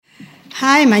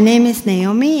Hi, my name is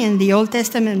Naomi, and the Old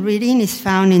Testament reading is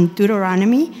found in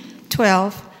Deuteronomy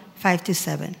 12,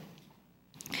 5-7.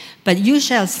 But you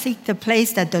shall seek the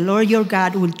place that the Lord your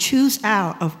God will choose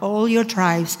out of all your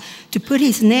tribes to put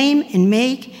his name and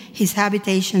make his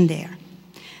habitation there.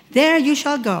 There you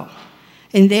shall go,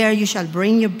 and there you shall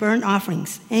bring your burnt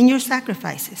offerings and your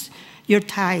sacrifices, your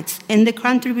tithes, and the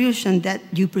contribution that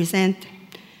you present,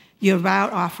 your vow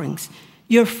offerings,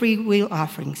 your free will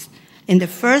offerings, and the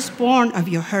firstborn of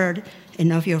your herd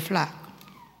and of your flock.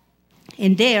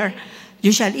 And there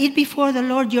you shall eat before the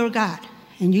Lord your God,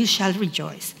 and you shall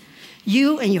rejoice,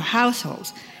 you and your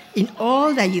households, in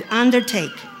all that you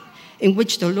undertake, in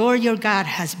which the Lord your God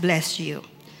has blessed you.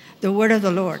 The word of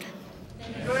the Lord.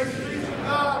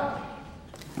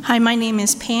 Hi, my name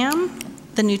is Pam.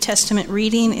 The New Testament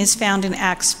reading is found in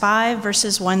Acts 5,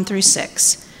 verses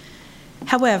 1-6.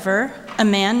 However, a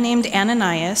man named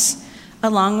Ananias,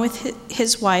 along with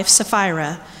his wife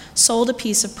Sapphira, sold a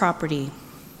piece of property.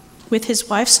 With his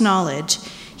wife's knowledge,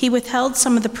 he withheld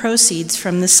some of the proceeds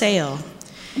from the sale.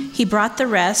 He brought the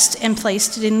rest and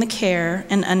placed it in the care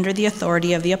and under the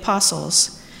authority of the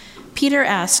apostles. Peter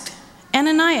asked,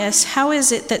 "Ananias, how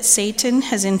is it that Satan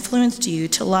has influenced you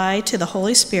to lie to the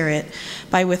Holy Spirit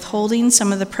by withholding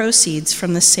some of the proceeds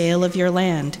from the sale of your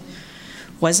land?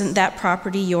 Wasn't that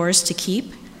property yours to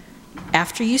keep?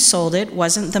 After you sold it,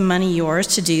 wasn't the money yours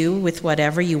to do with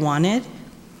whatever you wanted?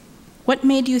 What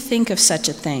made you think of such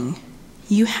a thing?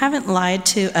 You haven't lied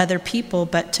to other people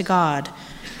but to God."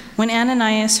 When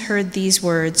Ananias heard these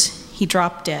words, he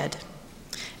dropped dead.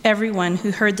 Everyone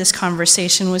who heard this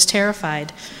conversation was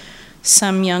terrified.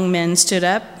 Some young men stood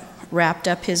up, wrapped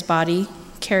up his body,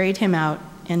 carried him out,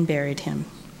 and buried him.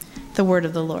 The word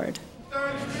of the Lord.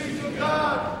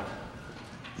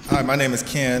 Hi, my name is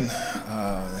Ken.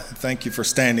 Thank you for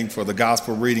standing for the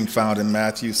gospel reading found in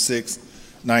Matthew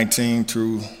 6:19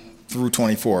 through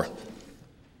 24.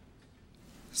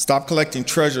 Stop collecting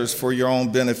treasures for your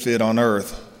own benefit on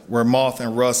earth, where moth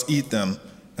and rust eat them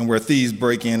and where thieves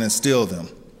break in and steal them.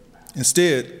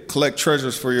 Instead, collect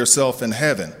treasures for yourself in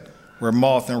heaven, where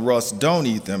moth and rust don't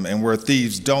eat them and where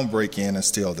thieves don't break in and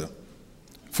steal them.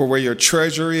 For where your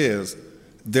treasure is,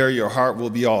 there your heart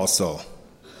will be also.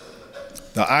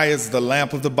 The eye is the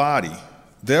lamp of the body.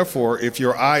 Therefore, if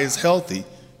your eye is healthy,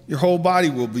 your whole body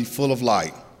will be full of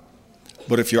light.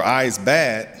 But if your eye is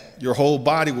bad, your whole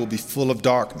body will be full of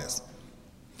darkness.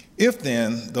 If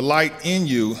then the light in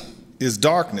you is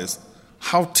darkness,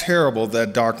 how terrible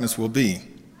that darkness will be.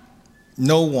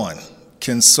 No one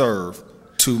can serve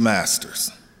two masters.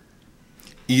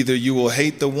 Either you will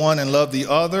hate the one and love the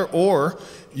other, or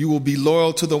you will be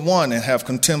loyal to the one and have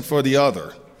contempt for the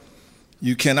other.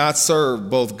 You cannot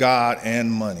serve both God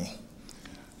and money.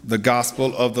 The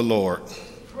gospel of the Lord.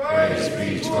 Praise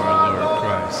be to our Lord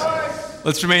Christ.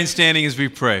 Let's remain standing as we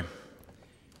pray.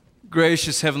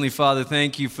 Gracious Heavenly Father,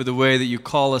 thank you for the way that you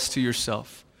call us to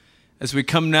yourself. As we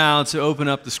come now to open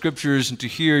up the scriptures and to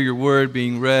hear your word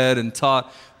being read and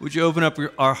taught, would you open up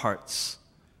our hearts?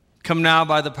 Come now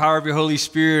by the power of your Holy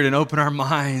Spirit and open our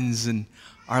minds and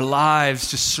our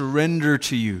lives to surrender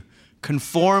to you.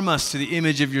 Conform us to the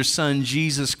image of your Son,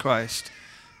 Jesus Christ.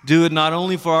 Do it not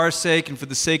only for our sake and for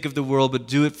the sake of the world, but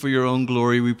do it for your own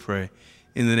glory, we pray.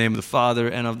 In the name of the Father,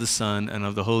 and of the Son, and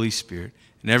of the Holy Spirit.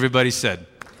 And everybody said,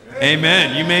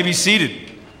 Amen. You may be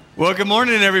seated. Well, good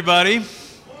morning, everybody.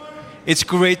 It's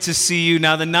great to see you.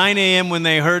 Now, the 9 a.m. when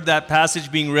they heard that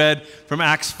passage being read from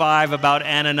Acts 5 about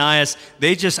Ananias,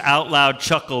 they just out loud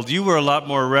chuckled. You were a lot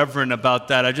more reverent about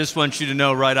that. I just want you to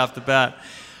know right off the bat.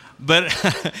 But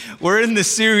we're in the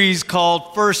series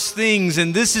called First Things,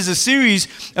 and this is a series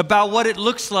about what it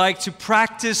looks like to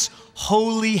practice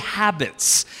holy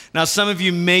habits. Now, some of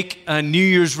you make New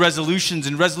Year's resolutions,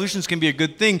 and resolutions can be a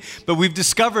good thing, but we've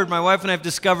discovered, my wife and I have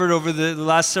discovered over the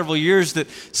last several years that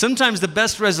sometimes the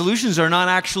best resolutions are not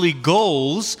actually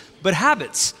goals, but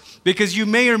habits. Because you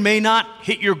may or may not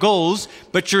hit your goals,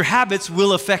 but your habits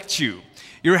will affect you.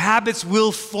 Your habits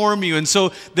will form you. And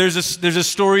so there's a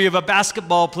story of a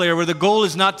basketball player where the goal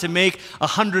is not to make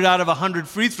 100 out of 100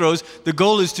 free throws. The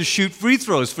goal is to shoot free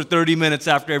throws for 30 minutes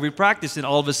after every practice. And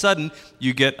all of a sudden,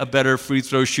 you get a better free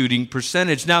throw shooting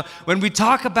percentage. Now, when we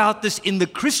talk about this in the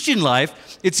Christian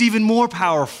life, it's even more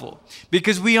powerful.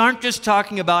 Because we aren't just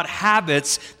talking about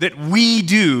habits that we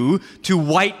do to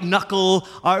white knuckle,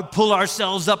 pull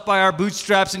ourselves up by our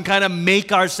bootstraps and kind of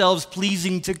make ourselves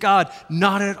pleasing to God.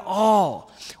 Not at all.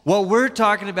 What we're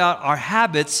talking about are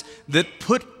habits that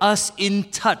put us in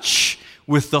touch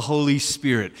with the Holy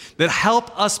Spirit, that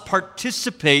help us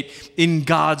participate in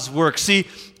God's work. See,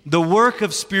 the work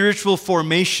of spiritual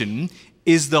formation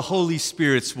is the Holy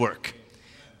Spirit's work.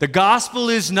 The gospel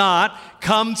is not,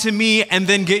 come to me and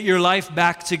then get your life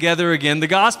back together again. The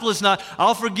gospel is not,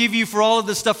 I'll forgive you for all of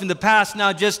the stuff in the past,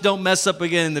 now just don't mess up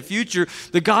again in the future.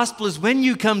 The gospel is when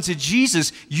you come to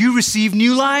Jesus, you receive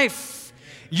new life.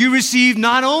 You receive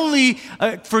not only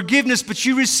forgiveness, but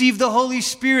you receive the Holy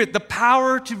Spirit, the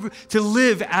power to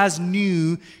live as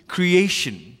new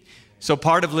creation. So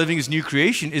part of living as new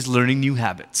creation is learning new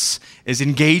habits, is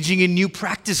engaging in new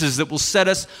practices that will set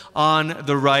us on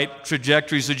the right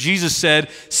trajectory. So Jesus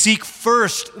said, seek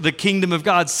first the kingdom of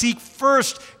God. Seek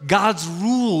first God's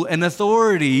rule and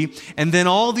authority, and then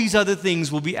all these other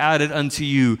things will be added unto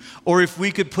you. Or if we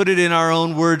could put it in our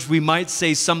own words, we might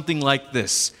say something like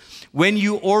this. When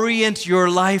you orient your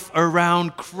life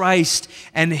around Christ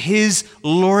and His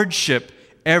lordship,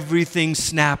 everything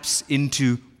snaps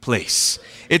into place.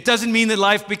 It doesn't mean that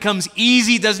life becomes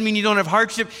easy. It doesn't mean you don't have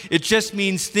hardship. It just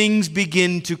means things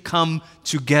begin to come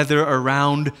together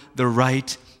around the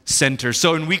right center.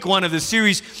 So in week 1 of the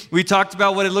series, we talked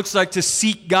about what it looks like to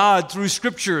seek God through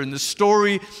Scripture and the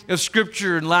story of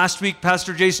Scripture. And last week,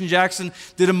 Pastor Jason Jackson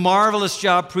did a marvelous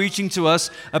job preaching to us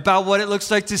about what it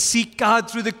looks like to seek God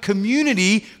through the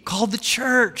community called the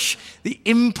church, the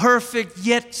imperfect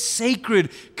yet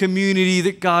sacred community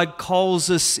that God calls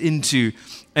us into.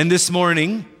 And this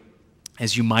morning,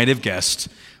 as you might have guessed,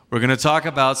 we're going to talk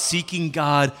about seeking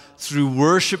God through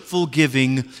worshipful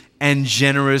giving and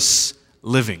generous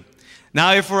living.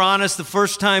 Now, if we're honest, the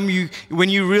first time when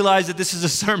you realize that this is a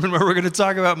sermon where we're going to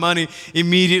talk about money,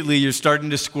 immediately you're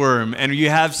starting to squirm and you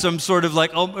have some sort of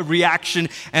a reaction.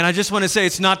 And I just want to say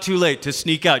it's not too late to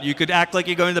sneak out. You could act like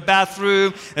you're going to the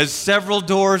bathroom. There's several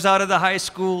doors out of the high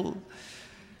school.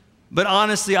 But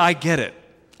honestly, I get it.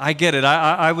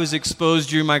 I was exposed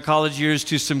during my college years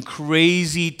to some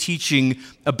crazy teaching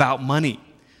about money.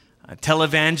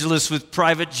 Televangelists with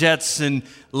private jets and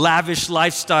lavish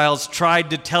lifestyles tried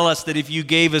to tell us that if you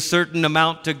gave a certain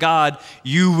amount to God,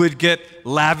 you would get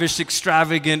lavish,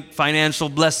 extravagant financial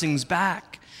blessings back.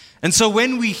 And so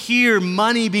when we hear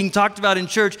money being talked about in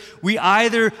church, we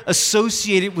either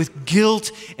associate it with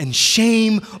guilt and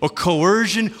shame or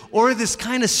coercion or this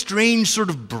kind of strange sort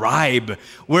of bribe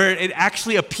where it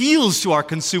actually appeals to our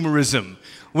consumerism,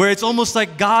 where it's almost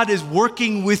like God is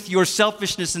working with your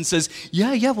selfishness and says,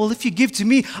 yeah, well, if you give to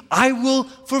me, I will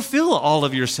fulfill all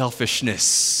of your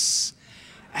selfishness.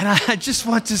 And I just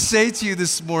want to say to you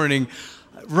this morning,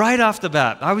 right off the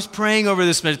bat, I was praying over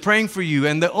this message, praying for you,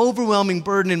 and the overwhelming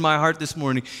burden in my heart this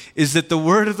morning is that the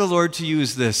word of the Lord to you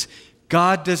is this: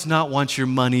 God does not want your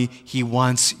money, He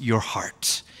wants your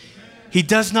heart. He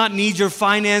does not need your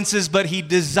finances, but He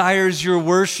desires your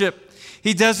worship.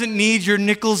 He doesn't need your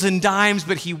nickels and dimes,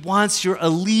 but He wants your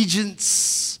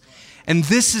allegiance. And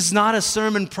this is not a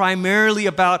sermon primarily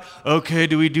about, okay,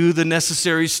 do we do the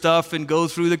necessary stuff and go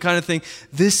through the kind of thing?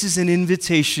 This is an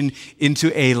invitation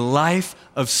into a life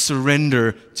of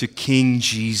surrender to King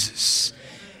Jesus.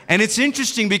 And it's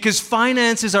interesting because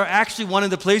finances are actually one of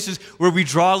the places where we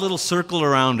draw a little circle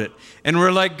around it. And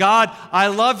we're like, God, I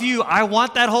love you. I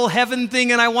want that whole heaven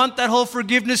thing and I want that whole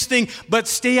forgiveness thing, but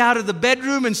stay out of the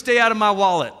bedroom and stay out of my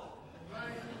wallet.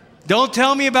 Don't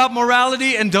tell me about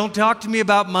morality and don't talk to me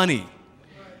about money.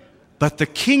 But the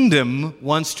kingdom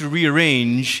wants to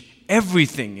rearrange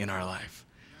everything in our life.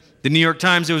 The New York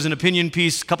Times, there was an opinion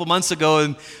piece a couple months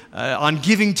ago on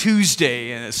Giving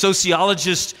Tuesday. And a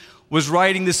sociologist was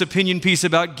writing this opinion piece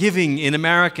about giving in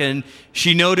America. And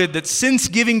she noted that since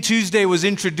Giving Tuesday was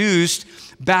introduced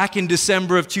back in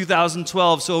December of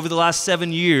 2012, so over the last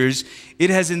 7 years, it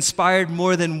has inspired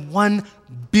more than $1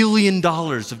 billion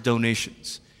of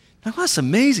donations. Now, that's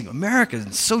amazing. America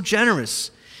is so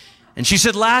generous. And she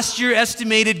said last year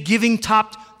estimated giving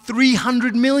topped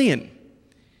 $300 million.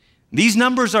 These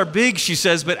numbers are big, she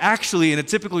says, but actually in a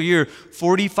typical year,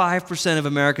 45% of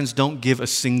Americans don't give a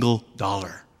single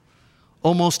dollar.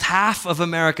 Almost half of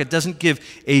America doesn't give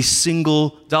a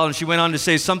single dollar. And she went on to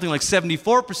say something like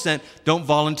 74% don't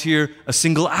volunteer a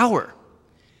single hour.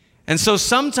 And so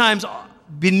sometimes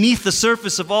beneath the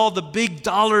surface of all the big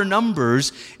dollar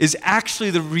numbers is actually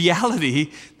the reality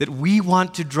that we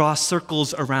want to draw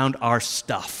circles around our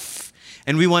stuff.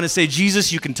 And we want to say,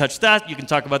 Jesus, you can touch that, you can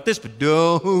talk about this, but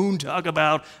don't talk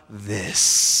about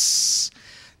this.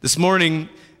 This morning,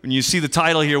 when you see the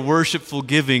title here, Worshipful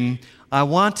Giving, I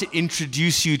want to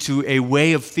introduce you to a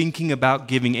way of thinking about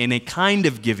giving and a kind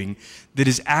of giving that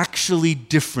is actually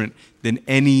different than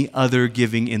any other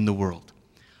giving in the world.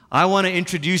 I want to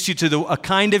introduce you to a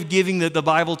kind of giving that the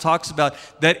Bible talks about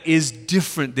that is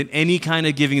different than any kind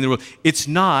of giving in the world. It's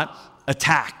not a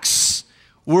tax.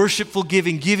 Worshipful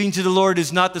giving, giving to the Lord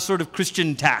is not the sort of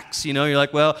Christian tax. You know, you're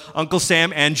like, well, Uncle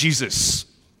Sam and Jesus.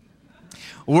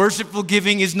 Worshipful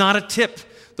giving is not a tip.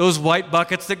 Those white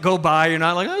buckets that go by, you're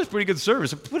not like, oh, that's pretty good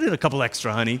service. Put in a couple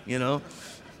extra, honey,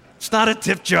 It's not a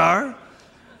tip jar.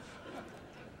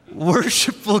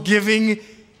 Worshipful giving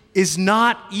is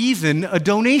not even a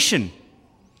donation.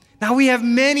 Now, we have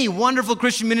many wonderful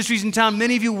Christian ministries in town.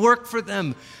 Many of you work for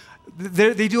them.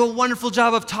 They do a wonderful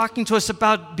job of talking to us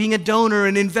about being a donor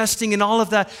and investing and all of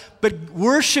that. But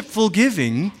worshipful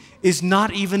giving is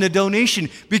not even a donation,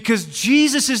 because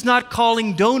Jesus is not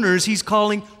calling donors, he's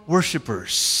calling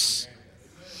worshipers.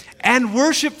 And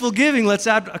worshipful giving, let's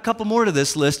add a couple more to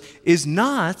this list, is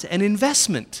not an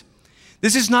investment.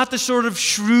 This is not the sort of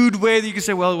shrewd way that you can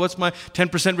say, well, what's my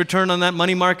 10% return on that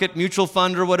money market mutual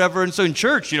fund or whatever? And so in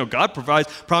church, God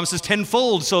promises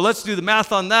tenfold, so let's do the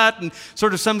math on that, and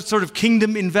sort of some sort of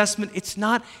kingdom investment. It's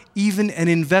not even an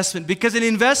investment, because an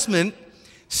investment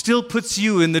still puts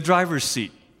you in the driver's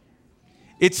seat.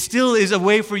 It still is a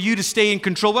way for you to stay in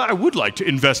control. Well, I would like to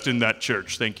invest in that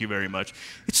church. Thank you very much.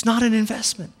 It's not an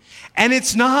investment. And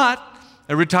it's not,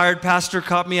 a retired pastor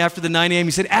caught me after the 9 a.m.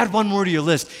 He said, add one more to your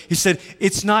list. He said,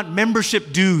 it's not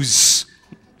membership dues.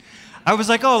 I was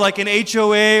like, oh, like an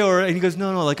HOA, and he goes,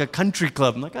 no, like a country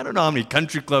club. I'm like, I don't know how many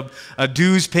country club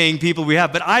dues paying people we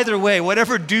have. But either way,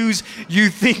 whatever dues you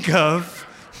think of,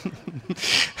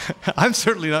 I'm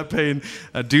certainly not paying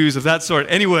dues of that sort.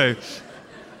 Anyway,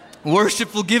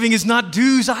 worshipful giving is not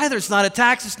dues either. It's not a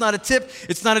tax. It's not a tip.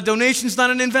 It's not a donation. It's not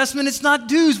an investment. It's not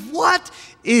dues. What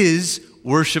is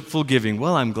worshipful giving?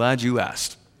 Well, I'm glad you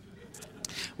asked.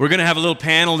 We're going to have a little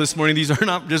panel this morning. These are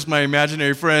not just my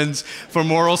imaginary friends for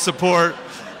moral support.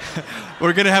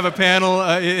 We're going to have a panel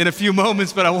in a few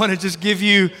moments, but I want to just give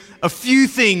you a few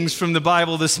things from the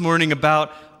Bible this morning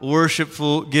about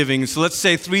worshipful giving. So let's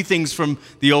say three things from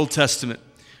the Old Testament.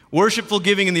 Worshipful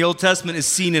giving in the Old Testament is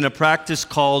seen in a practice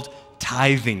called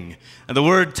tithing. And the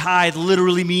word tithe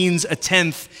literally means a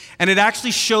tenth, and it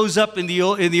actually shows up in the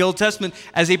Old Testament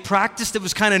as a practice that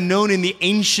was kind of known in the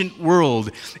ancient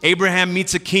world. Abraham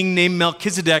meets a king named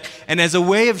Melchizedek, and as a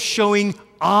way of showing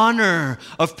honor,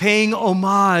 of paying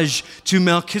homage to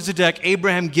Melchizedek,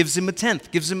 Abraham gives him a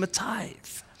tenth, gives him a tithe.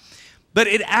 But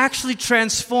it actually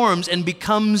transforms and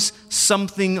becomes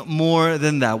something more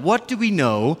than that. What do we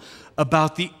know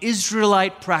about the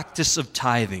Israelite practice of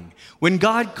tithing? When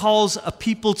God calls a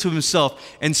people to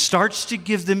himself and starts to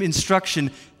give them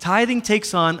instruction, tithing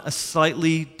takes on a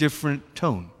slightly different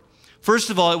tone.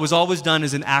 First of all, it was always done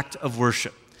as an act of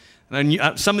worship.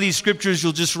 And some of these scriptures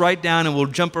you'll just write down, and we'll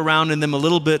jump around in them a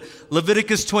little bit.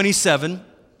 Leviticus 27,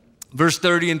 verse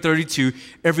 30 and 32,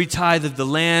 every tithe of the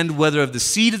land, whether of the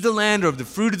seed of the land or of the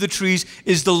fruit of the trees,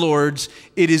 is the Lord's.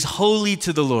 It is holy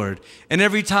to the Lord. And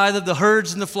every tithe of the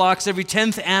herds and the flocks, every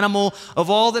 10th animal of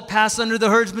all that pass under the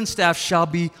herdsman's staff shall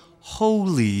be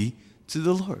holy to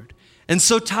the Lord. And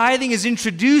so tithing is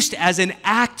introduced as an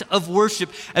act of worship,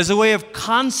 as a way of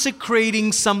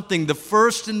consecrating something, the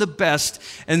first and the best,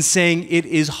 and saying it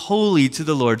is holy to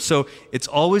the Lord. So it's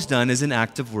always done as an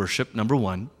act of worship, number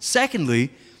one.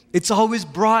 Secondly, it's always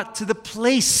brought to the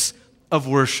place of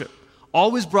worship.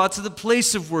 Always brought to the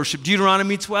place of worship.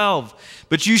 Deuteronomy 12.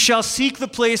 But you shall seek the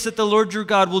place that the Lord your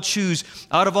God will choose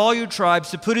out of all your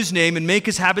tribes to put his name and make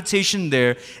his habitation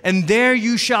there. And there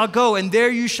you shall go, and there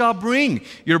you shall bring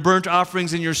your burnt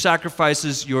offerings and your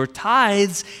sacrifices, your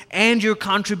tithes, and your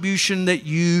contribution that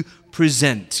you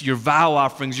present, your vow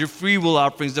offerings, your freewill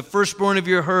offerings, the firstborn of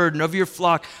your herd and of your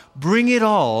flock. Bring it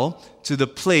all to the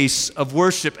place of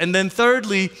worship. And then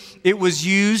thirdly, it was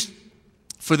used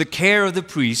for the care of the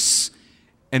priests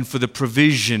and for the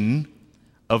provision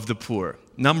of the poor.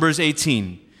 Numbers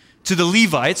 18. To the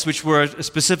Levites, which were a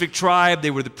specific tribe,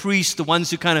 they were the priests, the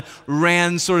ones who kind of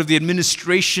ran sort of the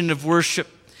administration of worship.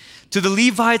 To the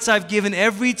Levites I've given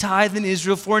every tithe in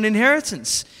Israel for an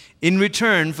inheritance, in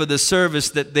return for the service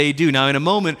that they do. Now, in a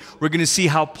moment, we're going to see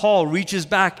how Paul reaches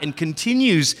back and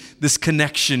continues this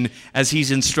connection as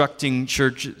he's instructing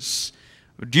churches.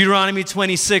 Deuteronomy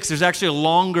 26, there's actually a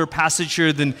longer passage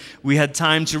here than we had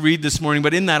time to read this morning,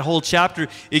 but in that whole chapter,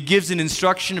 it gives an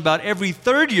instruction about every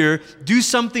third year, do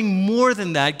something more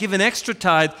than that. Give an extra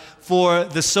tithe for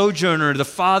the sojourner, the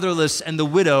fatherless, and the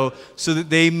widow, so that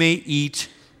they may eat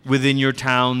within your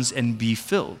towns and be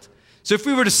filled. So if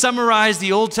we were to summarize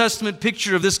the Old Testament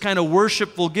picture of this kind of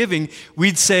worshipful giving,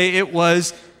 we'd say it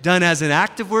was done as an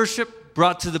act of worship,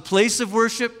 brought to the place of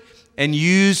worship, and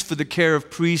used for the care of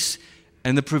priests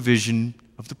and the provision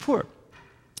of the poor.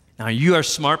 Now, you are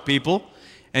smart people,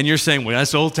 and you're saying, well,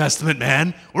 that's Old Testament,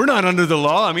 man. We're not under the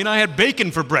law. I mean, I had bacon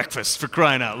for breakfast, for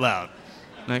crying out loud.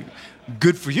 Like,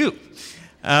 good for you.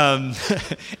 And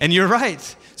you're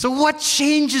right. So what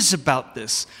changes about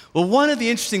this? Well, one of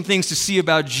the interesting things to see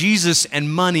about Jesus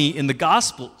and money in the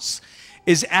Gospels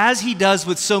is, as he does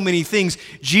with so many things,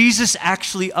 Jesus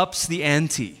actually ups the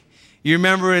ante. You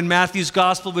remember in Matthew's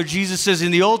Gospel where Jesus says,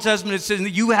 in the Old Testament it says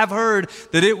that you have heard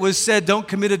that it was said, don't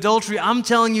commit adultery. I'm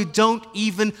telling you, don't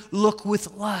even look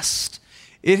with lust.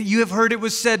 You have heard it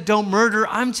was said, don't murder.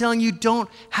 I'm telling you, don't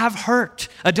have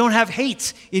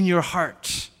hate in your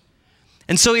heart.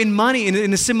 And so in money,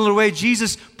 in a similar way,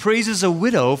 Jesus praises a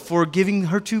widow for giving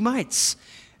her 2 mites.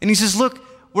 And he says, look,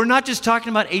 we're not just talking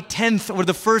about a tenth or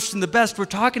the first and the best. We're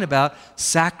talking about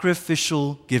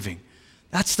sacrificial giving.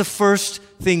 That's the first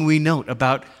thing we note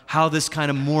about how this kind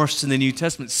of morphs in the New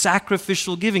Testament.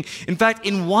 Sacrificial giving. In fact,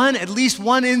 in at least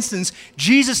one instance,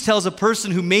 Jesus tells a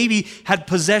person who maybe had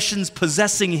possessions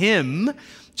possessing him,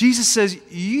 Jesus says,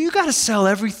 you got to sell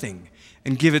everything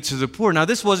and give it to the poor. Now,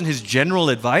 this wasn't his general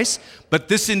advice, but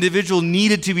this individual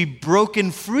needed to be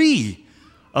broken free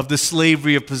of the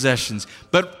slavery of possessions.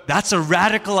 But that's a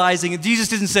radicalizing. Jesus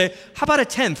didn't say, how about a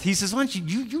tenth? He says, why don't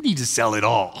you need to sell it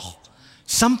all.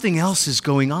 Something else is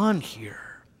going on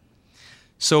here.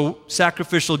 So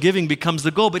sacrificial giving becomes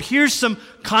the goal. But here's some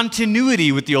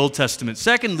continuity with the Old Testament.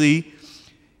 Secondly,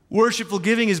 worshipful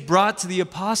giving is brought to the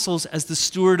apostles as the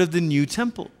steward of the new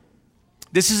temple.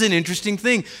 This is an interesting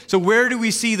thing. So where do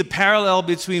we see the parallel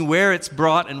between where it's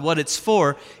brought and what it's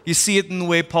for? You see it in the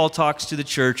way Paul talks to the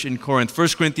church in Corinth. 1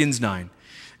 Corinthians 9.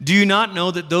 Do you not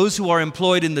know that those who are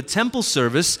employed in the temple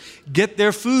service get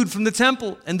their food from the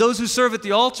temple, and those who serve at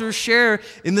the altar share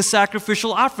in the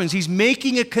sacrificial offerings? He's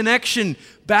making a connection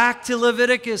back to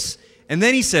Leviticus. And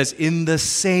then he says, in the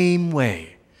same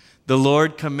way, the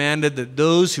Lord commanded that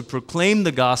those who proclaim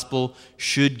the gospel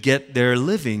should get their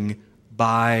living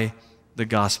by the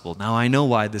gospel. Now, I know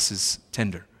why this is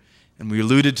tender. And we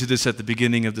alluded to this at the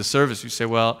beginning of the service. We say,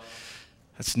 well,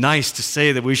 it's nice to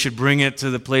say that we should bring it to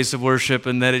the place of worship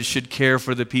and that it should care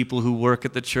for the people who work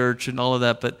at the church and all of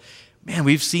that. But man,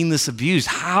 we've seen this abused.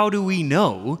 How do we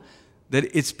know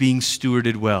that it's being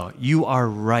stewarded well? You are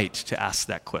right to ask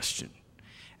that question.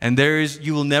 And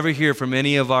you will never hear from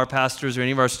any of our pastors or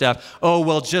any of our staff, oh,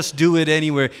 well, just do it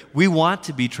anywhere. We want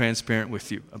to be transparent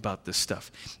with you about this stuff.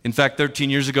 In fact,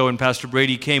 13 years ago when Pastor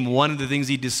Brady came, one of the things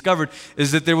he discovered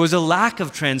is that there was a lack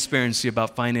of transparency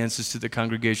about finances to the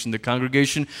congregation. The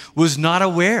congregation was not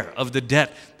aware of the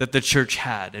debt that the church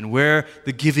had and where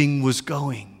the giving was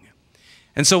going.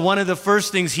 And so one of the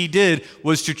first things he did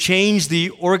was to change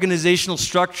the organizational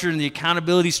structure and the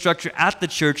accountability structure at the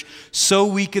church so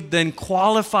we could then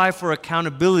qualify for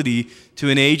accountability to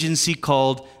an agency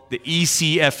called the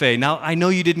ECFA. Now, I know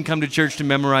you didn't come to church to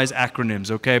memorize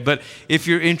acronyms, okay? But if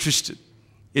you're interested,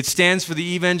 it stands for the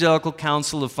Evangelical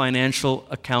Council of Financial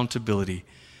Accountability.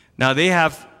 Now, they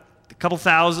have a couple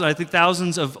thousand, I think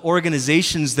thousands of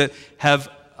organizations that have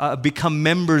become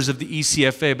members of the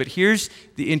ECFA. But here's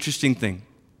the interesting thing.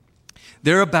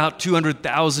 There are about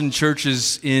 200,000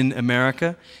 churches in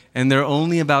America, and there are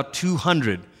only about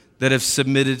 200 that have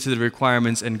submitted to the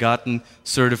requirements and gotten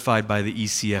certified by the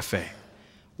ECFA.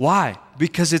 Why?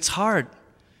 Because it's hard.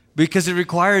 Because it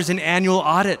requires an annual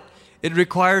audit. It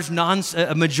requires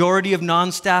a majority of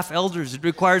non-staff elders. It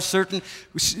requires certain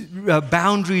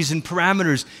boundaries and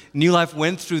parameters. New Life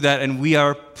went through that, and we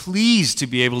are pleased to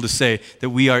be able to say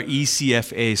that we are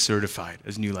ECFA certified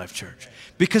as New Life Church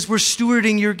because we're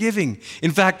stewarding your giving. In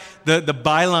fact, the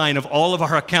byline of all of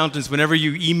our accountants, whenever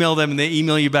you email them and they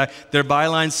email you back, their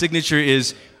byline signature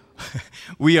is,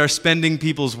 we are spending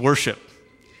people's worship.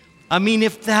 I mean,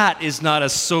 if that is not a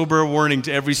sober warning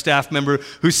to every staff member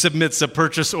who submits a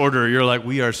purchase order, you're like,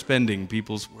 we are spending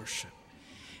people's worship.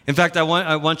 In fact, I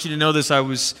want you to know this. I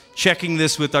was checking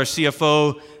this with our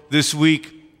CFO this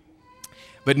week.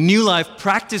 But New Life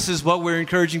practices what we're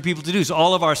encouraging people to do. So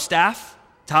all of our staff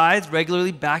tithes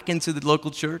regularly back into the local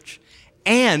church.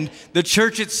 And the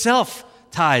church itself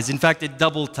tithes. In fact, it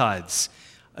double tithes.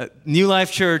 New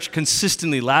Life Church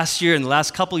consistently last year and the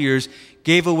last couple years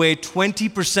gave away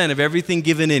 20% of everything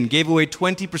given in, gave away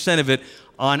 20% of it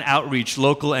on outreach,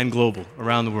 local and global,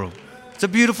 around the world. It's a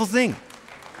beautiful thing.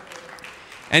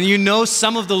 And you know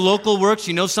some of the local works,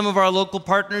 you know some of our local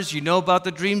partners, you know about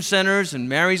the Dream Centers and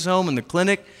Mary's Home and the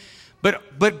clinic.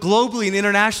 But globally and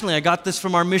internationally, I got this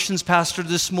from our missions pastor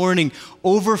this morning,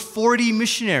 over 40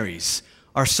 missionaries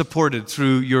are supported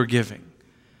through your giving.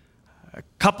 A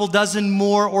couple dozen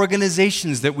more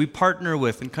organizations that we partner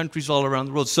with in countries all around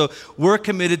the world. So we're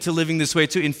committed to living this way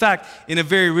too. In fact, in a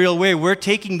very real way, we're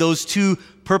taking those two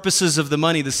purposes of the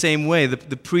money the same way,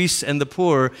 the priests and the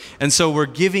poor. And so we're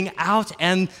giving out,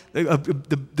 and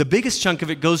the biggest chunk of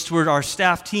it goes toward our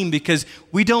staff team because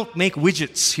we don't make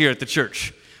widgets here at the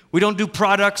church. We don't do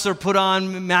products or put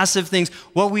on massive things.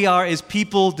 What we are is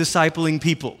people discipling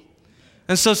people.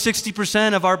 And so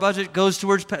 60% of our budget goes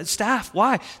towards staff.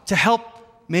 Why? To help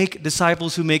make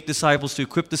disciples who make disciples, to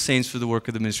equip the saints for the work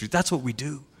of the ministry. That's what we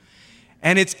do.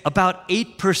 And it's about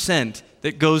 8%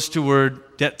 that goes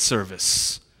toward debt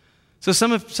service. So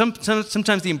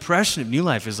sometimes the impression of New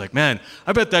Life is like, man,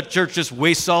 I bet that church just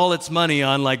wastes all its money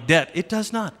on like debt. It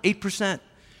does not, 8%.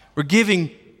 We're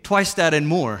giving twice that and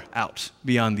more out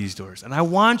beyond these doors. And I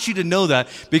want you to know that,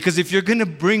 because if you're going to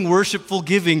bring worshipful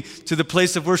giving to the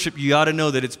place of worship, you ought to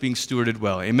know that it's being stewarded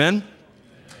well. Amen?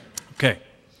 Okay.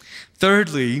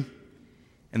 Thirdly,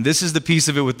 and this is the piece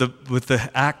of it with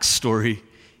the Acts story,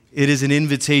 it is an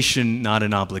invitation, not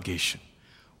an obligation.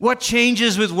 What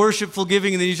changes with worshipful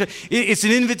giving? It's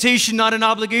an invitation, not an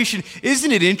obligation.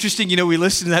 Isn't it interesting? We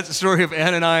listen to that story of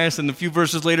Ananias, and a few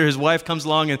verses later, his wife comes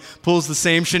along and pulls the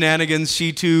same shenanigans.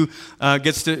 She too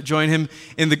gets to join him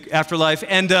in the afterlife.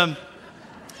 And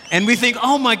we think,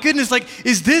 oh my goodness, like,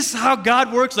 is this how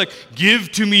God works? Like,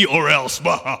 give to me or else.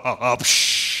 No,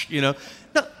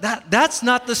 that's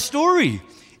not the story.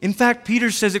 In fact,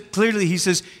 Peter says it clearly. He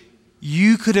says,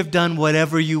 you could have done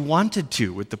whatever you wanted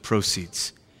to with the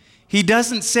proceeds. He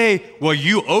doesn't say, well,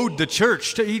 you owed the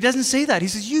church. He doesn't say that. He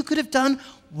says, you could have done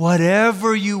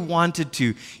whatever you wanted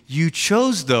to. You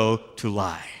chose, though, to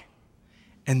lie.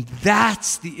 And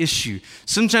that's the issue.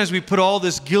 Sometimes we put all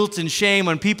this guilt and shame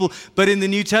on people, but in the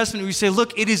New Testament we say,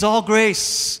 look, it is all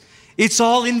grace. It's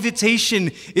all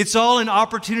invitation. It's all an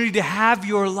opportunity to have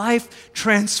your life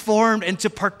transformed and to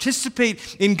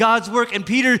participate in God's work. And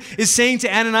Peter is saying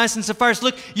to Ananias and Sapphira,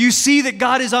 look, you see that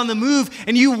God is on the move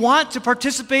and you want to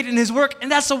participate in his work. And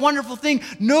that's a wonderful thing.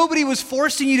 Nobody was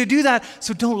forcing you to do that.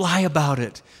 So don't lie about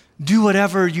it. Do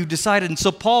whatever you decided. And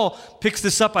so Paul picks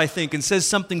this up, I think, and says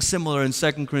something similar in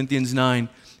 2 Corinthians 9.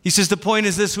 He says, the point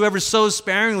is this: whoever sows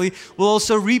sparingly will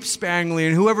also reap sparingly,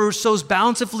 and whoever sows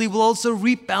bountifully will also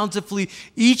reap bountifully.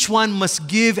 Each one must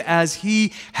give as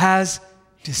he has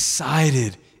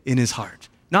decided in his heart,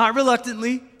 not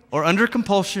reluctantly or under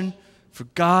compulsion, for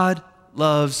God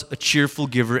loves a cheerful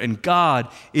giver, and God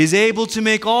is able to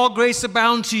make all grace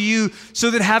abound to you,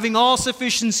 so that having all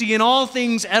sufficiency in all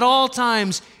things at all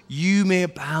times, you may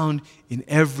abound in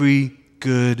every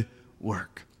good work.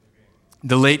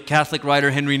 The late Catholic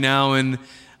writer Henry Nouwen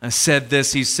said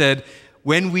this. He said,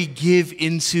 when we give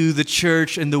into the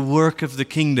church and the work of the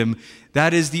kingdom,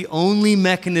 that is the only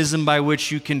mechanism by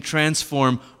which you can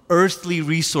transform earthly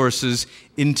resources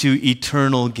into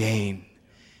eternal gain.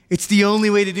 It's the only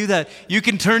way to do that. You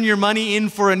can turn your money in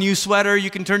for a new sweater.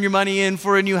 You can turn your money in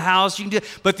for a new house.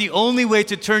 But the only way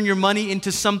to turn your money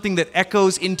into something that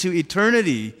echoes into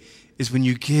eternity is when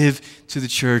you give to the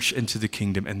church and to the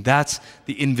kingdom. And that's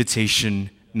the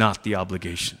invitation, not the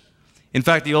obligation. In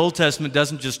fact, the Old Testament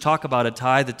doesn't just talk about a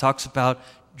tithe, it talks about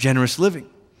generous living.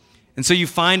 And so you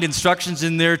find instructions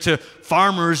in there to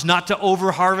farmers not to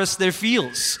over-harvest their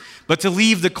fields, but to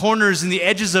leave the corners and the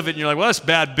edges of it. And you're like, well, that's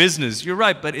bad business. You're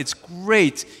right, but it's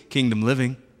great kingdom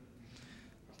living.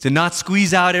 To not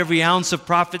squeeze out every ounce of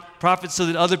profit so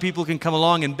that other people can come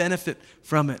along and benefit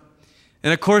from it.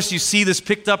 And of course, you see this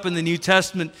picked up in the New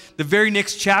Testament. The very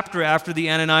next chapter after the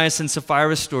Ananias and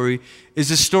Sapphira story is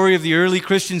the story of the early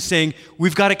Christians saying,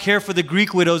 we've got to care for the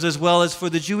Greek widows as well as for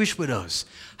the Jewish widows.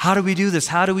 How do we do this?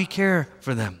 How do we care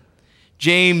for them?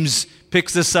 James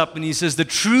picks this up and he says, the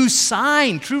true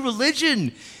sign, true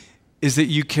religion, is that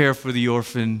you care for the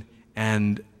orphan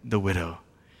and the widow.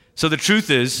 So the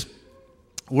truth is,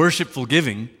 worshipful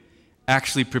giving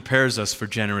actually prepares us for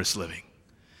generous living.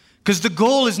 Because the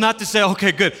goal is not to say,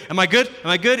 okay, good. Am I good? Am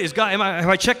I good? Have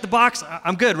I checked the box?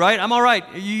 I'm good, right? I'm all right.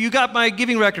 You got my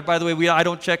giving record, by the way. We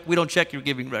don't check your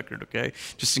giving record, okay?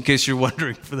 Just in case you're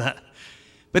wondering for that.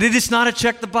 But it is not a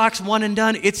check the box, one and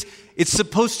done. It's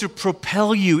supposed to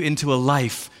propel you into a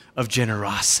life of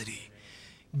generosity.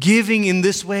 Giving in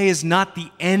this way is not the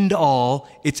end all.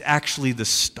 It's actually the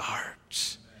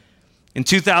start. In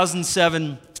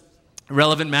 2007,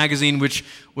 Relevant magazine, which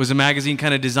was a magazine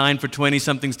kind of designed for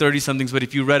 20-somethings, 30-somethings, but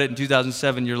if you read it in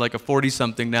 2007, you're like a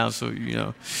 40-something now,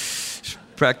 so,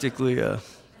 practically a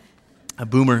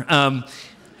boomer.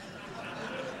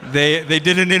 They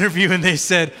did an interview and they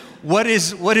said, what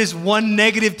is one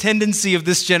negative tendency of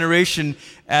this generation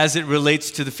as it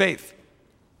relates to the faith?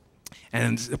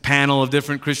 And a panel of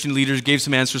different Christian leaders gave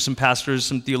some answers, some pastors,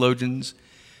 some theologians.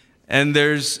 And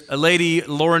there's a lady,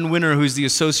 Lauren Winner, who's the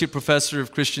associate professor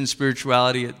of Christian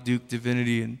spirituality at Duke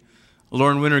Divinity. And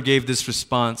Lauren Winner gave this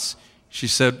response. She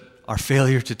said, our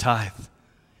failure to tithe.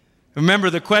 Remember,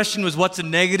 the question was, what's a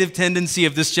negative tendency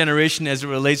of this generation as it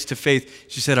relates to faith?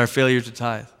 She said, our failure to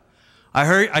tithe.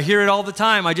 I hear it all the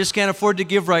time. I just can't afford to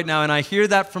give right now. And I hear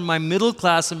that from my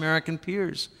middle-class American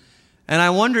peers. And I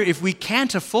wonder, if we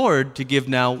can't afford to give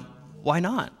now, why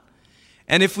not?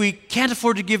 And if we can't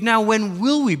afford to give now, when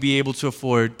will we be able to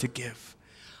afford to give?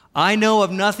 I know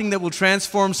of nothing that will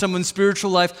transform someone's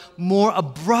spiritual life more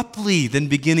abruptly than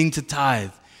beginning to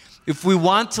tithe. If we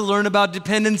want to learn about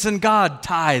dependence on God,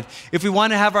 tithe. If we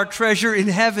want to have our treasure in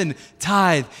heaven,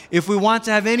 tithe. If we want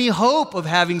to have any hope of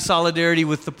having solidarity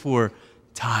with the poor,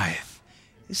 tithe.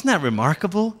 Isn't that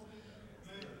remarkable?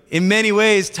 In many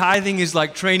ways, tithing is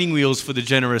like training wheels for the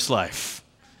generous life.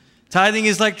 Tithing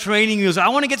is like training wheels. I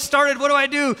want to get started. What do I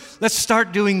do? Let's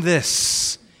start doing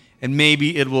this. And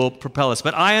maybe it will propel us.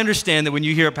 But I understand that when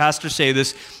you hear a pastor say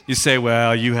this, you say,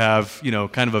 well, you have,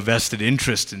 kind of a vested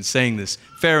interest in saying this.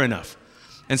 Fair enough.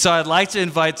 And so I'd like to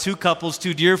invite two couples,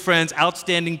 two dear friends,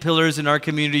 outstanding pillars in our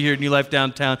community here at New Life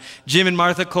Downtown, Jim and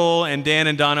Martha Cole and Dan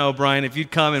and Donna O'Brien, if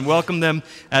you'd come and welcome them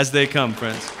as they come,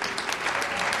 friends.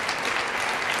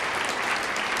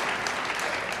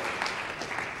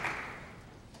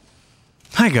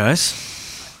 Hi,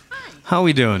 guys. Hi. How are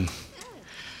we doing?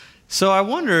 So I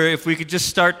wonder if we could just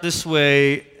start this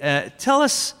way. Tell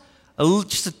us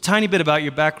just a tiny bit about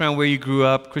your background, where you grew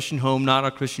up, Christian home, not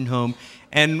a Christian home,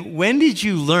 and when did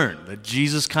you learn that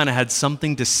Jesus kind of had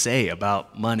something to say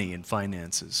about money and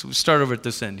finances? So we'll start over at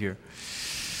this end here.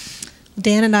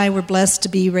 Dan and I were blessed to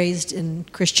be raised in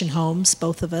Christian homes,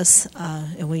 both of us,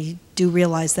 and we do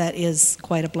realize that is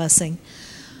quite a blessing.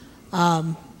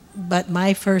 But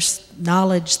my first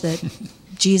knowledge that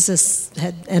Jesus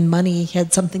and money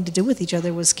had something to do with each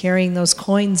other was carrying those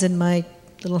coins in my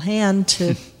little hand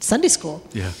to Sunday school.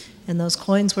 Yeah. And those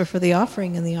coins were for the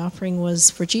offering, and the offering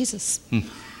was for Jesus.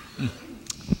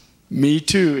 Me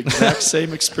too, exact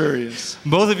same experience.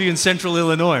 Both of you in Central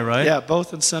Illinois, right? Yeah,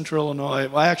 both in Central Illinois.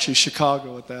 Well, actually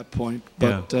Chicago at that point.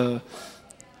 But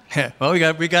yeah. Well,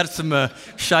 we got some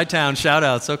Chi-Town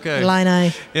shout-outs. Okay.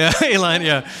 Illini. Yeah, Illini,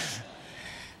 yeah.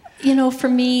 For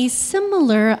me,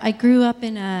 similar. I grew up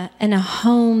in a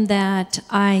home that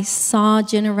I saw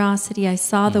generosity. I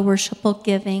saw the worshipful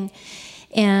giving,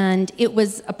 and it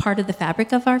was a part of the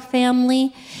fabric of our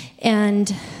family.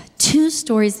 And two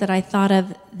stories that I thought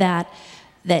of that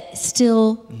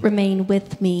still remain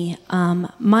with me.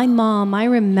 My mom, I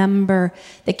remember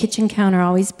the kitchen counter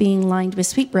always being lined with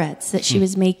sweetbreads that she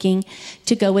was making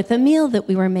to go with a meal that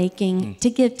we were making to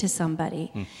give to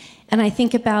somebody. And I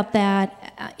think about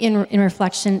that in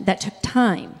reflection, that took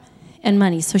time and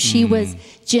money. So she was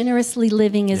generously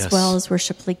living as well as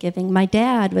worshipfully giving. My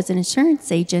dad was an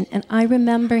insurance agent, and I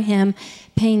remember him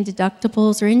paying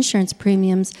deductibles or insurance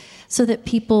premiums so that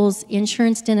people's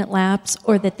insurance didn't lapse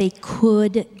or that they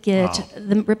could get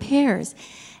the repairs.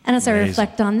 And as I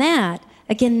reflect on that,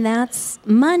 again, that's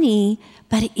money,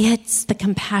 but it's the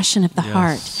compassion of the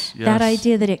heart. Yes. That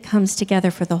idea that it comes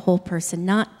together for the whole person,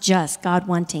 not just God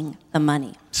wanting the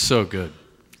money. So good.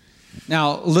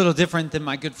 Now, a little different than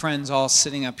my good friends all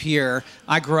sitting up here.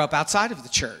 I grew up outside of the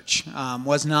church,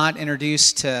 was not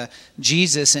introduced to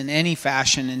Jesus in any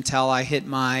fashion until I hit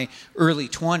my early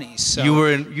 20s. So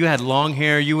you had long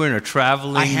hair. You were in a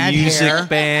traveling music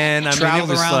band.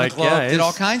 Traveled around like, the globe, did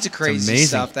all kinds of crazy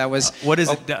stuff. That was what is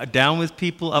it? Down with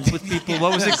people, up with people.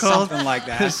 What was it called? Something like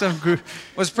that. It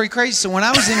was pretty crazy. So when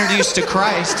I was introduced to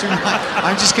Christ,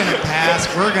 I'm just going to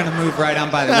pass. We're going to move right on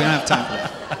by that. We don't have time for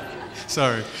that.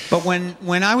 Sorry. But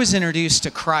when I was introduced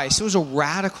to Christ, it was a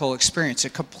radical experience, a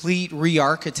complete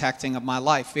re-architecting of my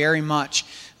life, very much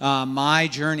my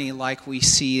journey like we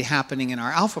see happening in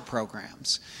our Alpha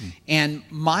programs. And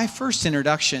my first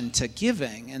introduction to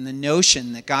giving and the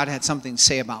notion that God had something to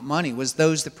say about money was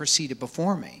those that proceeded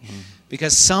before me.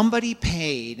 Because somebody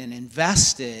paid and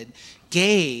invested,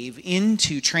 gave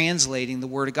into translating the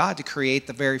Word of God to create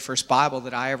the very first Bible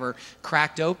that I ever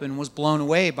cracked open, was blown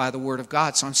away by the Word of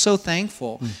God. So I'm so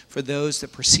thankful for those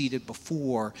that proceeded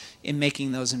before in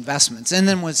making those investments. And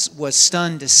then was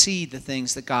stunned to see the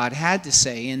things that God had to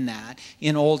say in that,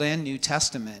 in Old and New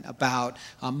Testament, about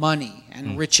money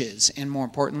and riches, and more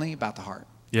importantly, about the heart.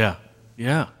 Yeah,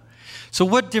 yeah. So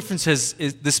what difference has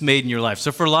this made in your life?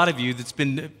 So for a lot of you, that's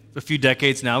been a few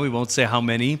decades now. We won't say how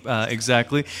many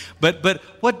exactly. But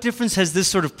what difference has this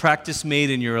sort of practice made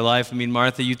in your life? I mean,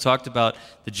 Martha, you talked about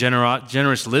the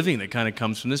generous living that kind of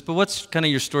comes from this, but what's kind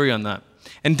of your story on that?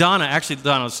 And Donna,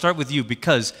 I'll start with you,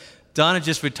 because Donna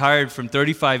just retired from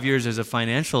 35 years as a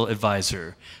financial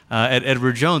advisor at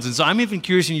Edward Jones. And so I'm even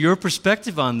curious in your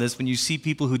perspective on this when you see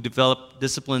people who develop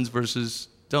disciplines versus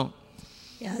don't.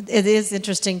 Yeah, it is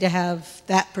interesting to have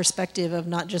that perspective of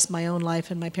not just my own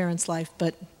life and my parents' life,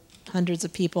 but hundreds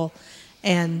of people.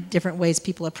 and different ways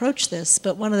people approach this.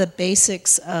 But one of the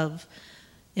basics of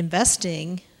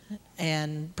investing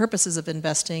and purposes of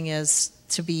investing is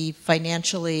to be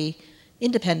financially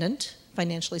independent,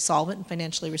 financially solvent, and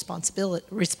financially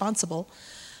responsible.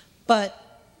 But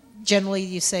generally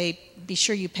you say, be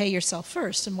sure you pay yourself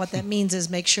first. And what that means is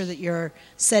make sure that you're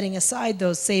setting aside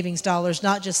those savings dollars,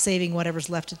 not just saving whatever's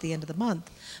left at the end of the month.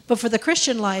 But for the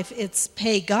Christian life, it's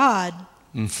pay God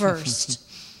first,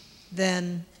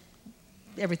 then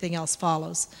everything else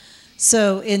follows.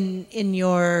 So in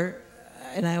your,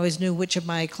 and I always knew which of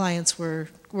my clients were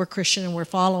Christian and were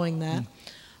following that,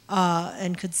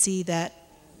 and could see that,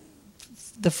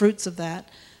 the fruits of that.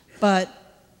 But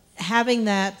having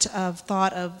that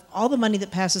thought of all the money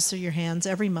that passes through your hands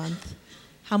every month,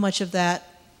 how much of that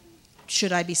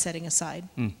should I be setting aside?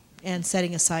 And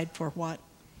setting aside for what?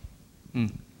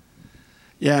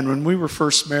 Yeah, and when we were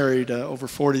first married over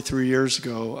 43 years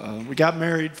ago, we got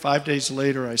married. 5 days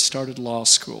later, I started law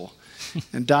school.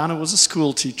 And Donna was a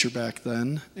school teacher back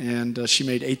then, and she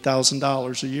made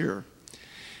 $8,000 a year.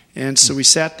 And so we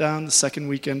sat down the second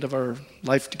weekend of our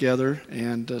life together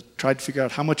and tried to figure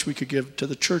out how much we could give to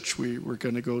the church we were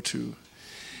going to go to.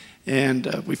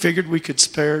 And we figured we could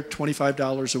spare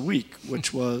 $25 a week,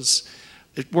 which was,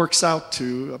 it works out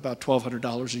to about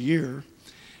 $1,200 a year.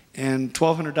 And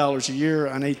 $1,200 a year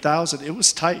on $8,000, it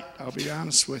was tight, I'll be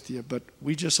honest with you. But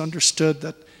we just understood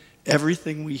that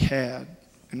everything we had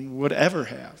and would ever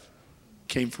have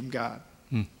came from God.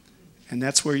 And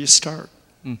that's where you start.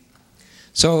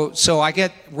 So I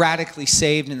get radically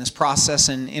saved in this process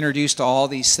and introduced to all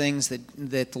these things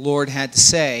that the Lord had to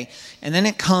say. And then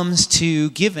it comes to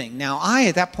giving. Now, I,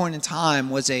 at that point in time,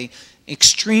 was a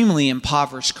extremely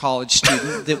impoverished college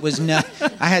student that was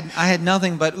I had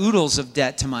nothing but oodles of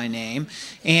debt to my name.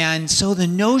 And so the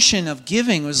notion of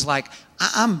giving was like,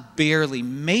 I'm barely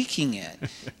making it.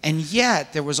 And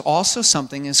yet there was also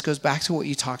something, and this goes back to what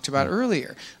you talked about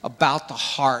earlier, about the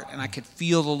heart. And I could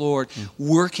feel the Lord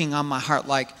working on my heart,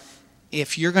 like,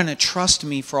 if you're going to trust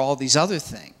me for all these other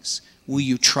things, will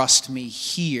you trust me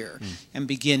here? And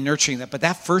begin nurturing that. But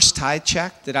that first tithe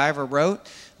check that I ever wrote,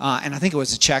 and I think it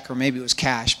was a check or maybe it was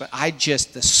cash, but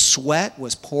the sweat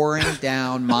was pouring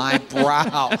down my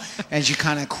brow as you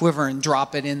kind of quiver and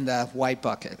drop it in the white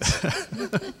bucket.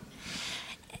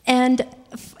 And,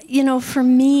 for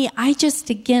me, I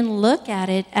just, again, look at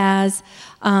it as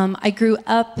I grew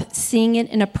up seeing it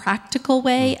in a practical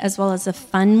way as well as a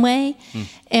fun way.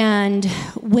 And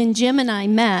when Jim and I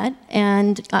met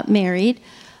and got married,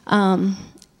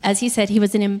 as he said, he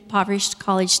was an impoverished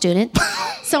college student.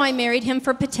 So I married him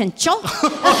for potential.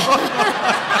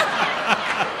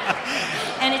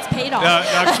 And it's paid off.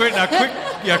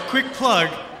 Quick plug.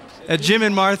 Jim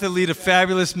and Martha lead a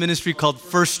fabulous ministry called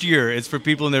First Year. It's for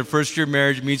people in their first year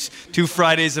marriage, meets 2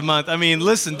 Fridays a month. I mean,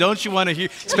 listen, don't you want to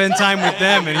spend time with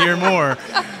them and hear more?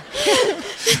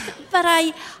 But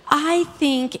I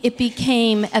think it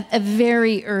became at a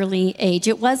very early age.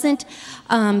 It wasn't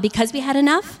because we had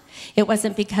enough. It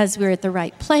wasn't because we were at the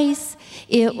right place.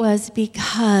 It was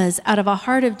because out of a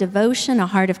heart of devotion, a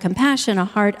heart of compassion, a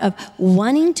heart of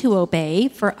wanting to obey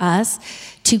for us,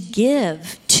 to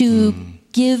give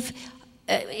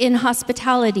in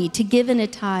hospitality, to give in a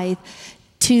tithe,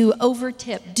 to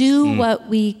overtip, do what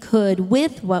we could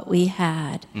with what we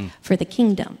had for the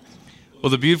kingdom. Well,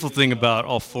 the beautiful thing about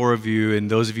all four of you, and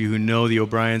those of you who know the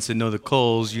O'Briens and know the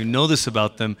Coles, you know this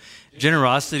about them.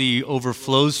 Generosity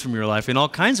overflows from your life in all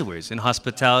kinds of ways, in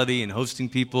hospitality and hosting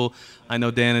people. I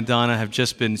know Dan and Donna have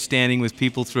just been standing with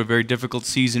people through a very difficult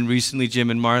season recently,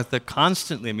 Jim and Martha,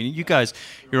 constantly. I mean, you guys,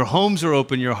 your homes are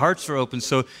open, your hearts are open.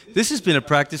 So this has been a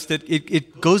practice that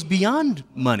it goes beyond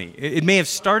money. It may have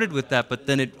started with that, but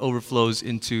then it overflows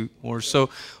into more. So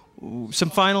some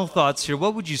final thoughts here.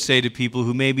 What would you say to people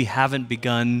who maybe haven't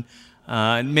begun,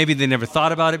 maybe they never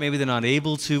thought about it, maybe they're not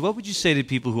able to? What would you say to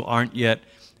people who aren't yet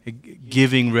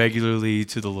giving regularly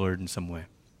to the Lord in some way?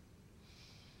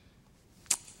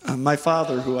 My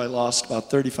father, who I lost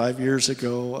about 35 years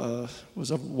ago,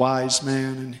 was a wise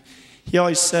man. And he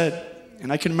always said,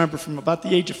 and I can remember from about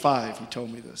the age of 5, he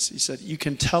told me this. He said, you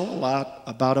can tell a lot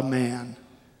about a man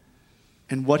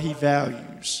and what he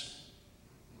values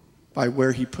by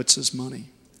where he puts his money.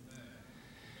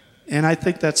 And I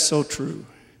think that's so true.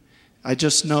 I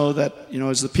just know that,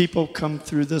 as the people come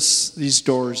through these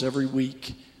doors every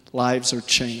week, lives are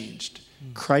changed.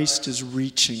 Christ is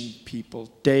reaching people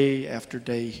day after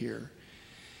day here.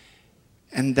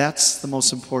 And that's the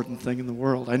most important thing in the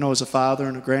world. I know as a father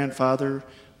and a grandfather,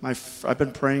 I've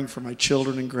been praying for my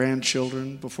children and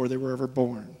grandchildren before they were ever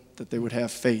born, that they would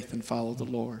have faith and follow the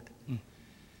Lord.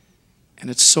 And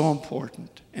it's so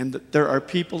important. And there are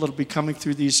people that will be coming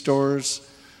through these doors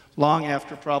long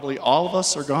after probably all of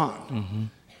us are gone.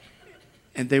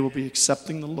 And they will be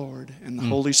accepting the Lord, and the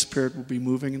Holy Spirit will be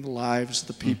moving in the lives of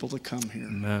the people that come here.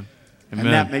 Amen. And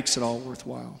that makes it all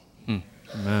worthwhile.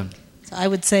 Amen. So I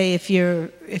would say if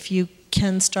you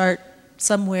can start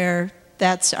somewhere,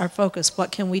 that's our focus.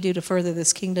 What can we do to further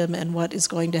this kingdom, and what is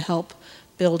going to help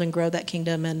build and grow that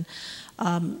kingdom? And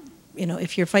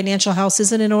if your financial house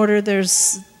isn't in order,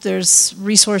 there's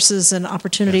resources and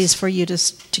opportunities for you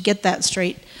to get that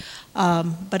straight.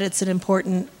 But it's an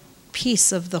important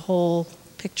piece of the whole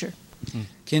picture.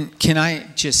 Can I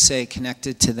just say,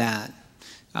 connected to that,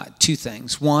 two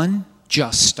things. One,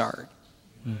 just start.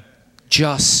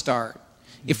 Just start.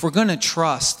 If we're going to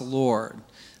trust the Lord,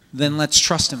 then let's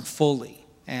trust Him fully,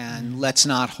 and let's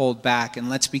not hold back, and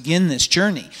let's begin this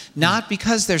journey. Not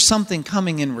because there's something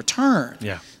coming in return.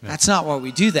 That's not why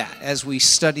we do that as we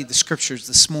study the scriptures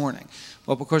this morning,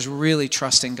 but because we're really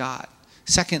trusting God.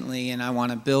 Secondly, and I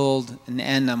want to build and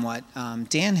end on what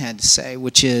Dan had to say,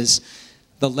 which is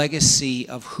the legacy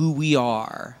of who we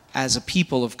are as a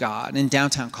people of God in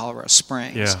downtown Colorado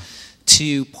Springs,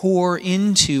 to pour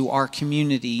into our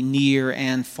community near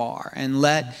and far, and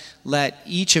let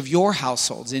each of your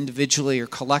households, individually or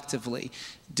collectively,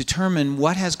 determine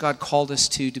what has God called us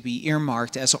to be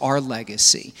earmarked as our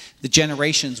legacy. The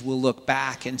generations will look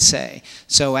back and say,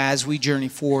 so as we journey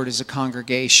forward as a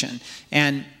congregation,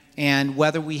 and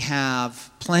whether we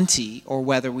have plenty or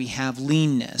whether we have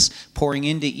leanness, pouring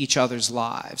into each other's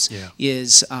lives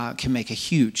can make a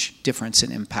huge difference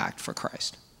and impact for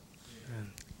Christ.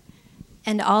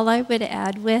 And all I would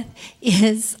add with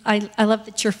is I love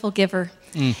the cheerful giver.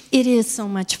 It is so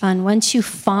much fun. Once you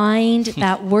find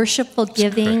that worshipful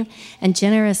giving and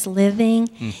generous living,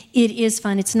 it is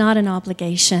fun. It's not an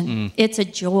obligation. It's a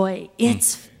joy.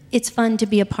 It's fun to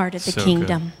be a part of the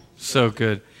kingdom. Good. So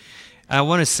good. I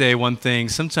want to say one thing.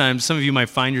 Sometimes some of you might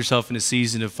find yourself in a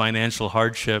season of financial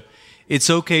hardship. It's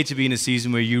okay to be in a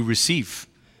season where you receive.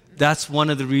 That's one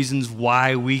of the reasons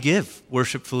why we give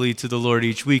worshipfully to the Lord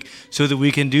each week, so that we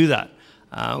can do that.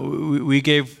 We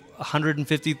gave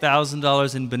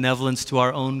 $150,000 in benevolence to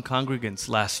our own congregants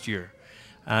last year.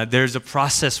 There's a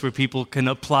process where people can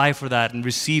apply for that and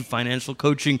receive financial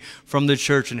coaching from the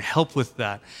church and help with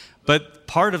that. But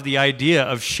part of the idea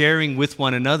of sharing with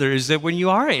one another is that when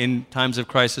you are in times of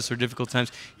crisis or difficult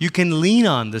times, you can lean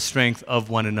on the strength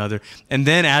of one another. And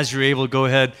then as you're able, go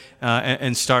ahead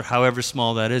and start however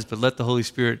small that is. But let the Holy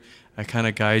Spirit kind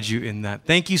of guide you in that.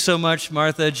 Thank you so much,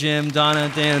 Martha, Jim,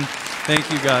 Donna, Dan. Thank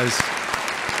you, guys.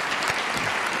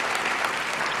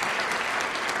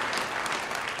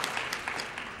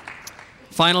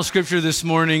 Final scripture this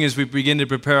morning as we begin to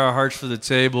prepare our hearts for the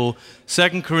table.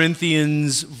 2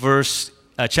 Corinthians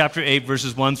chapter 8,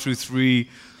 verses 1 through 3.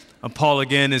 Paul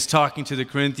again is talking to the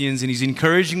Corinthians, and he's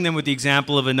encouraging them with the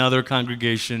example of another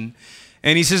congregation.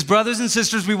 And he says, brothers and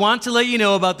sisters, we want to let you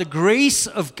know about the grace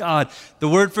of God. The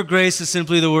word for grace is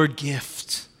simply the word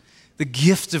gift. The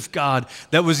gift of God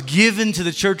that was given to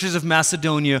the churches of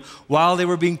Macedonia while they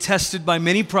were being tested by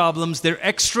many problems. Their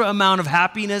extra amount of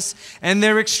happiness and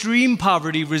their extreme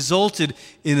poverty resulted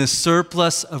in a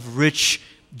surplus of rich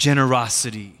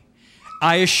generosity.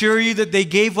 I assure you that they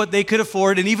gave what they could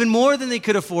afford, and even more than they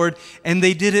could afford, and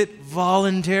they did it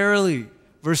voluntarily.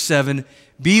 Verse 7,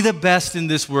 be the best in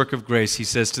this work of grace, he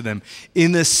says to them,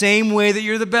 in the same way that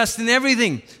you're the best in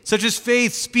everything, such as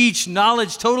faith, speech,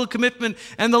 knowledge, total commitment,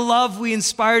 and the love we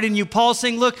inspired in you. Paul's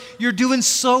saying, look, you're doing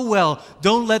so well.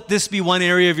 Don't let this be one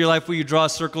area of your life where you draw a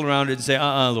circle around it and say,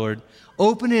 Lord.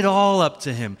 Open it all up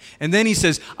to him. And then he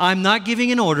says, I'm not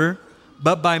giving an order,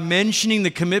 but by mentioning the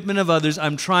commitment of others,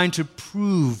 I'm trying to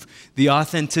prove the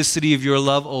authenticity of your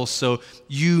love also.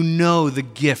 You know the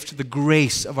gift, the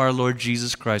grace of our Lord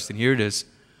Jesus Christ. And here it is.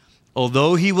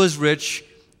 Although he was rich,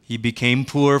 he became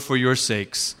poor for your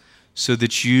sakes, so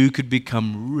that you could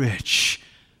become rich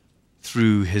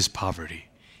through his poverty.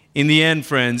 In the end,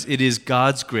 friends, it is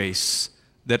God's grace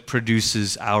that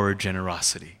produces our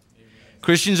generosity.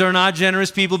 Christians are not generous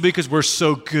people because we're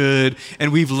so good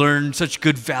and we've learned such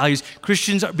good values.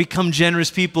 Christians become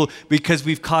generous people because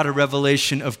we've caught a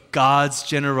revelation of God's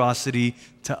generosity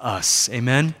to us.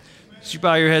 Amen? Would you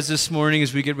bow your heads this morning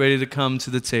as we get ready to come to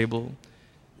the table?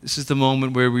 This is the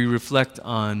moment where we reflect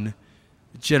on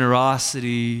the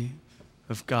generosity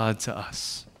of God to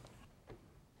us.